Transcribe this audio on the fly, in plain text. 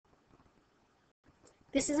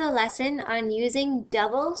This is a lesson on using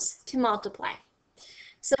doubles to multiply.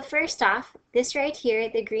 So first off, this right here,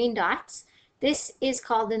 the green dots, this is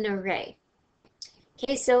called an array.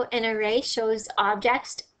 Okay, so an array shows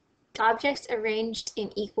objects arranged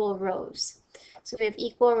in equal rows. So we have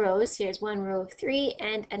equal rows. Here's one row of 3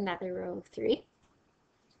 and another row of 3.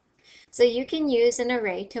 So you can use an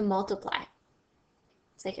array to multiply.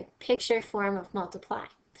 It's like a picture form of multiply.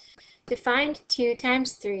 To find 2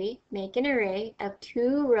 times 3, make an array of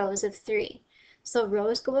 2 rows of 3. So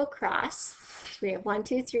rows go across. So we have 1,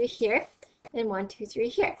 2, 3 here, and 1, 2, 3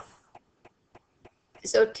 here.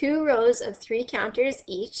 So 2 rows of 3 counters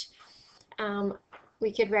each.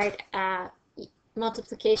 We could write a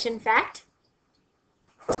multiplication fact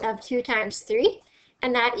of 2 times 3,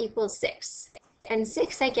 and that equals 6. And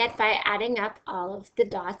 6 I get by adding up all of the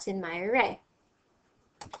dots in my array.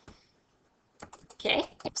 Okay,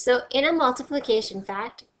 so in a multiplication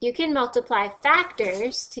fact, you can multiply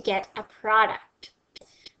factors to get a product.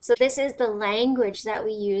 So this is the language that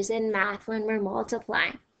we use in math when we're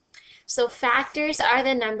multiplying. So factors are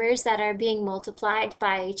the numbers that are being multiplied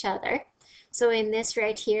by each other. So in this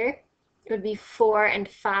right here, it would be 4 and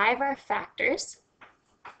 5 are factors.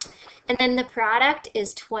 And then the product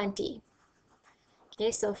is 20.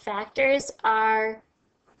 Okay, so factors are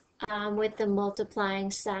with the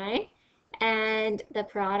multiplying sign, and the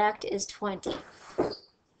product is 20.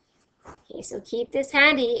 Okay, so keep this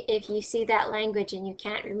handy. If you see that language and you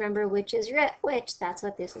can't remember which is which, that's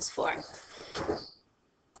what this is for.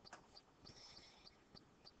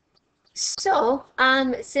 So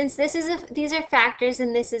since these are factors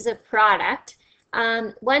and this is a product,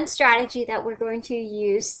 one strategy that we're going to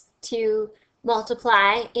use to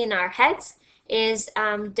multiply in our heads is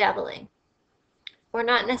doubling. Or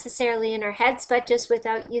not necessarily in our heads, but just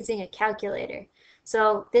without using a calculator.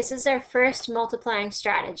 So this is our first multiplying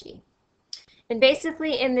strategy. And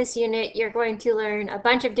basically in this unit, you're going to learn a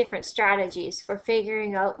bunch of different strategies for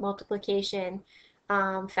figuring out multiplication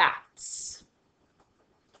facts.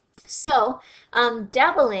 So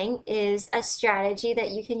doubling is a strategy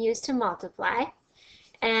that you can use to multiply.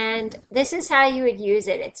 And this is how you would use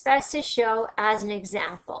it. It's best to show as an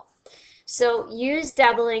example. So use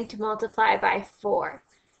doubling to multiply by 4.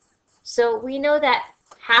 So we know that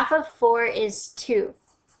half of 4 is 2.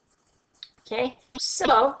 Okay,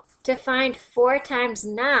 so to find 4 times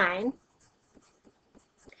 9,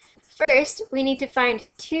 first we need to find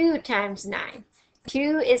 2 times 9.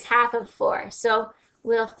 2 is half of 4. So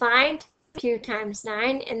we'll find 2 times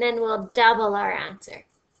 9 and then we'll double our answer,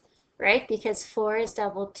 right? Because 4 is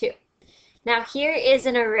double 2. Now here is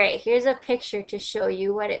an array. Here's a picture to show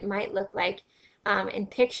you what it might look like in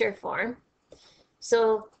picture form.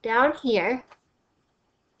 So down here,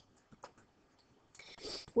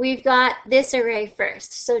 we've got this array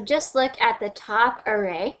first. So just look at the top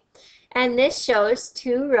array, and this shows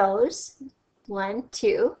 2 rows, 1,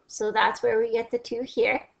 2. So that's where we get the 2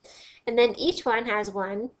 here. And then each one has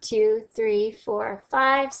 1, 2, 3, 4,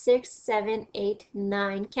 5, 6, 7, 8,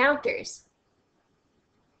 9 counters.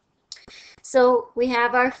 So we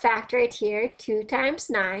have our fact right here, 2 times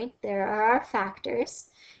 9. There are our factors.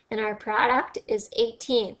 And our product is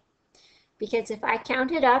 18. Because if I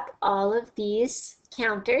counted up all of these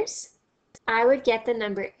counters, I would get the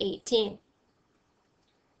number 18.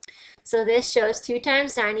 So this shows 2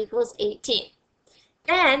 times 9 equals 18.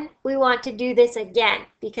 Then we want to do this again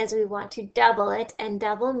because we want to double it. And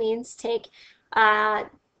double means take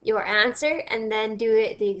your answer and then do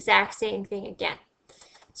it the exact same thing again.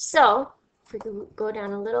 So if we go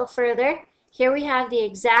down a little further, here we have the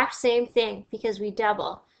exact same thing because we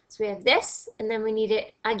double. So we have this, and then we need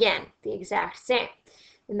it again, the exact same.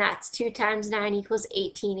 And that's 2 times 9 equals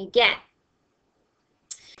 18 again.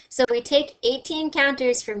 So we take 18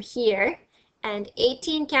 counters from here and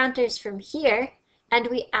 18 counters from here, and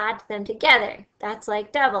we add them together. That's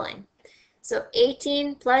like doubling. So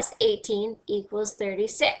 18 plus 18 equals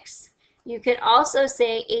 36. You could also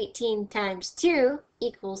say 18 times 2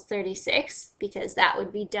 equals 36, because that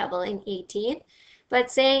would be doubling 18.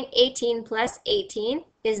 But saying 18 plus 18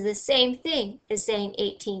 is the same thing as saying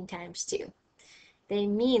 18 times 2. They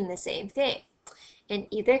mean the same thing. In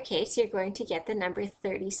either case, you're going to get the number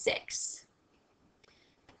 36.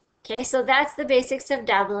 Okay, so that's the basics of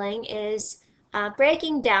doubling, is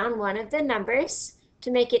breaking down one of the numbers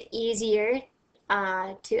to make it easier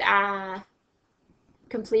to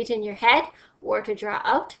complete in your head or to draw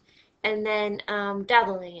out, and then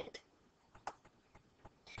doubling it.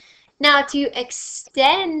 Now to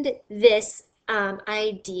extend this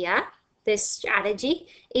idea, this strategy,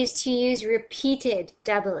 is to use repeated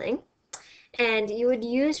doubling. And you would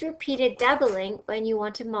use repeated doubling when you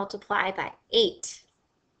want to multiply by 8.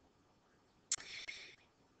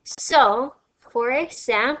 So, for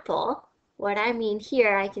example, what I mean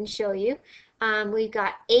here, I can show you. We've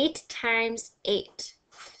got 8 times 8.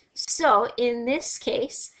 So, in this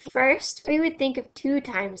case, first, we would think of 2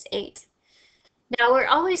 times 8. Now, we're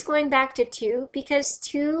always going back to 2 because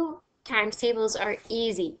 2 times tables are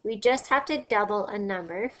easy. We just have to double a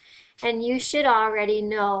number, and you should already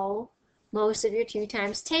know most of your 2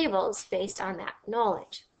 times tables based on that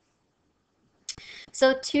knowledge.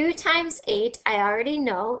 So 2 times 8, I already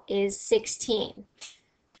know, is 16.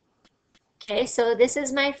 Okay, so this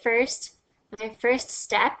is my first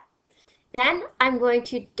step. Then I'm going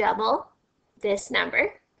to double this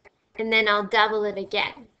number, and then I'll double it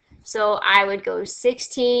again. So I would go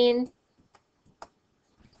 16.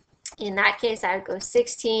 In that case, I would go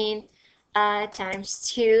 16 times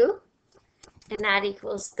 2, and that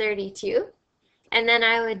equals 32. And then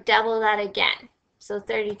I would double that again. So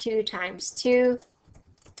 32 times 2,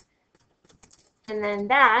 and then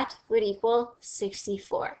that would equal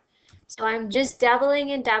 64. So I'm just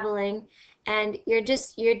doubling and doubling, and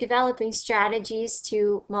you're developing strategies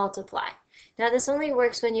to multiply. Now this only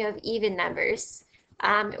works when you have even numbers.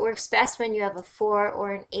 It works best when you have a 4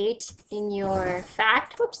 or an 8 in your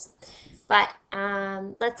fact. Whoops. But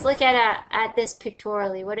let's look at this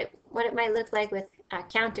pictorially, what it might look like with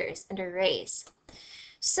counters and arrays.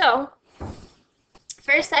 So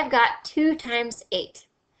first I've got 2 times 8.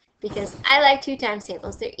 Because I like 2 times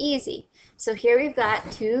tables, they're easy. So here we've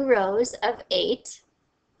got 2 rows of 8.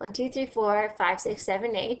 1, 2, 3, 4, 5, 6,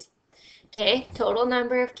 7, 8. Okay, total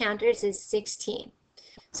number of counters is 16.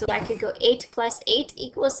 So I could go 8 plus 8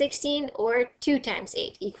 equals 16, or 2 times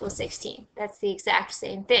 8 equals 16. That's the exact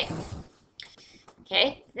same thing.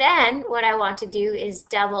 Okay, then what I want to do is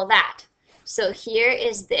double that. So here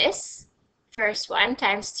is this first one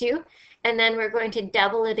times 2, and then we're going to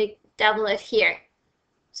double it here.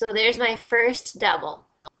 So there's my first double.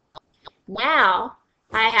 Now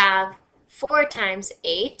I have 4 times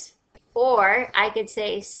 8, or I could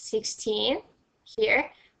say 16 here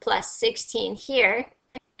plus 16 here,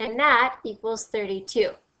 and that equals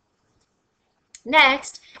 32.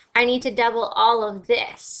 Next, I need to double all of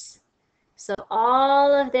this. So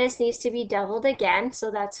all of this needs to be doubled again, so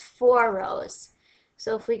that's 4 rows.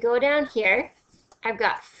 So if we go down here, I've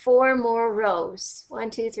got 4 more rows. 1,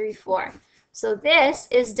 2, 3, 4. So this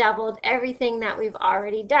is doubled everything that we've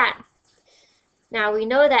already done. Now we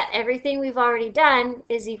know that everything we've already done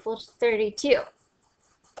is equal to 32.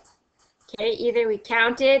 Okay, either we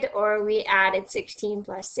counted or we added 16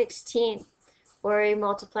 plus 16, or we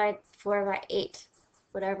multiplied 4 by 8,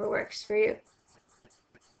 whatever works for you.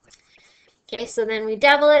 Okay, so then we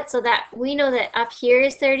double it so that we know that up here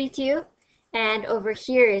is 32 and over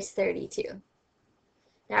here is 32.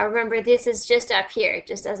 Now remember, this is just up here. It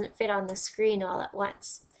just doesn't fit on the screen all at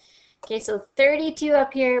once. Okay, so 32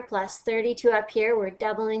 up here plus 32 up here. We're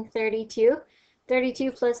doubling 32.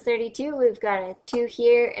 32 plus 32, we've got a 2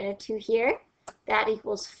 here and a 2 here. That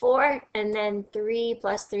equals 4, and then 3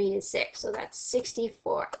 plus 3 is 6, so that's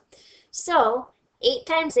 64. So 8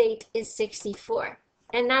 times 8 is 64,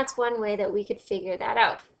 and that's one way that we could figure that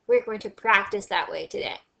out. We're going to practice that way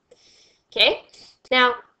today. Okay,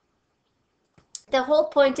 now the whole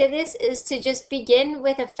point of this is to just begin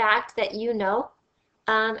with a fact that you know,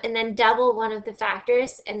 and then double one of the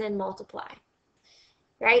factors and then multiply,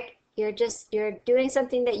 right? You're doing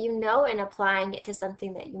something that you know and applying it to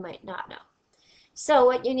something that you might not know. So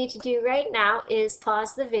what you need to do right now is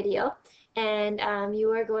pause the video, and you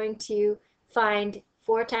are going to find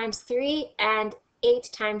 4 times 3 and 8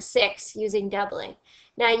 times 6 using doubling.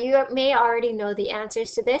 Now you may already know the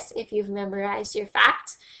answers to this if you've memorized your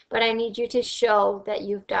facts, but I need you to show that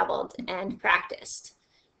you've doubled and practiced.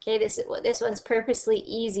 Okay, this one's purposely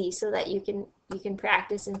easy so that you can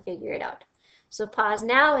practice and figure it out. So pause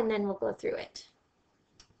now and then we'll go through it.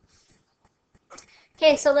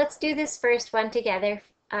 Okay, so let's do this first one together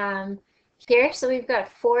here. So we've got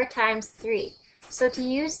 4 times 3. So to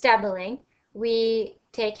use doubling, we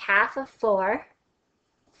take half of 4,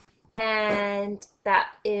 and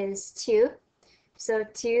that is 2. So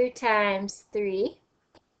 2 times 3,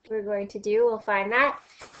 we're going to do, we'll find that,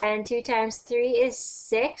 and 2 times 3 is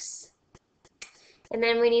 6. And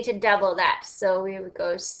then we need to double that, so we would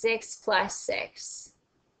go 6 plus 6,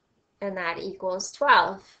 and that equals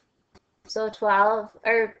 12. So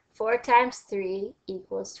 4 times 3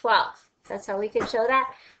 equals 12. That's how we can show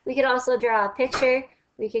that. We could also draw a picture.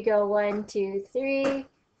 We could go 1, 2, 3,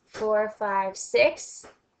 4, 5, 6.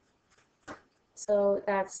 So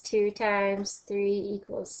that's 2 times 3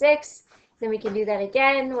 equals 6. Then we can do that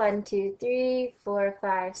again. 1, 2, 3, 4,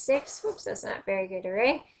 5, 6. Whoops, that's not a very good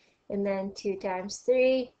array. And then 2 times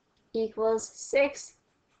 3 equals 6.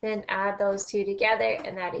 then add those two together,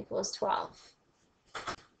 and that equals 12.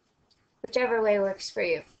 Whichever way works for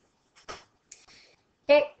you.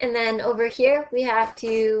 Okay, and then over here we have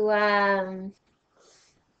to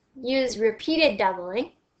use repeated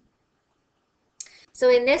doubling. So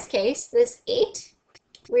in this case, this 8,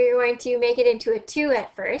 we're going to make it into a 2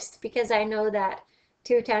 at first, because I know that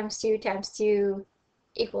 2 times 2 times 2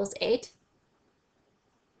 equals 8.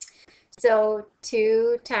 So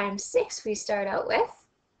 2 times 6 we start out with.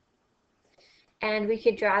 And we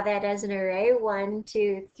could draw that as an array, 1,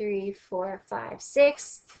 2, 3, 4, 5,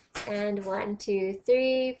 6, and 1, 2,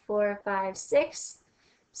 3, 4, 5, 6.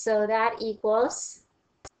 So that equals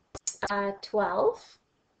 12.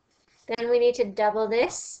 Then we need to double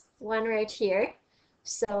this one right here.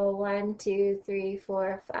 So 1, 2, 3,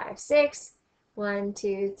 4, 5, 6. 1,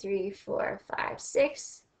 2, 3, 4, 5,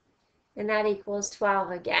 6. And that equals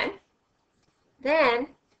 12 again. Then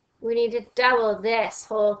we need to double this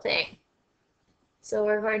whole thing. So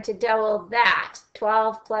we're going to double that.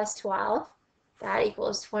 12 plus 12, that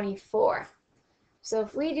equals 24. So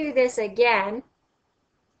if we do this again,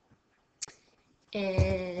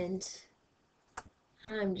 and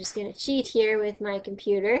I'm just going to cheat here with my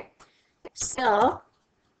computer. So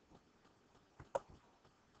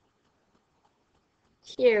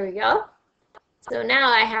here we go. So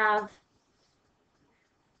now I have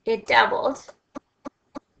it doubled.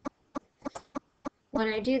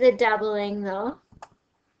 When I do the doubling though,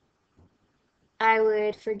 I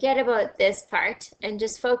would forget about this part and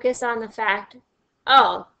just focus on the fact,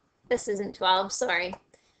 oh, this isn't 12, sorry.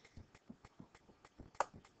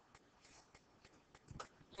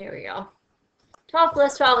 Here we go. 12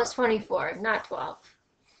 plus 12 is 24, not 12.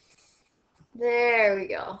 There we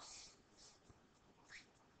go.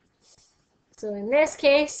 So in this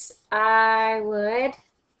case, I would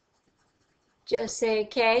just say,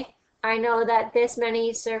 okay, I know that this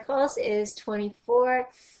many circles is 24,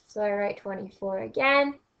 so I write 24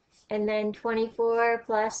 again, and then 24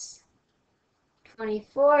 plus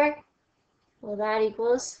 24, well, that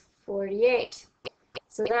equals 48.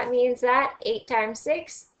 So that means that 8 times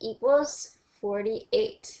 6 equals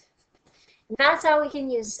 48. And that's how we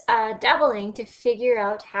can use doubling to figure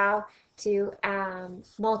out how to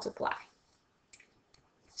multiply.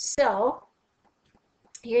 So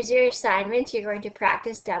here's your assignment. You're going to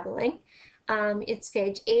practice doubling. It's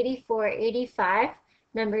page 84, 85,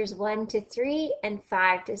 numbers 1 to 3 and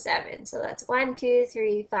 5 to 7. So that's 1, 2,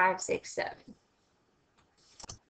 3, 5, 6, 7.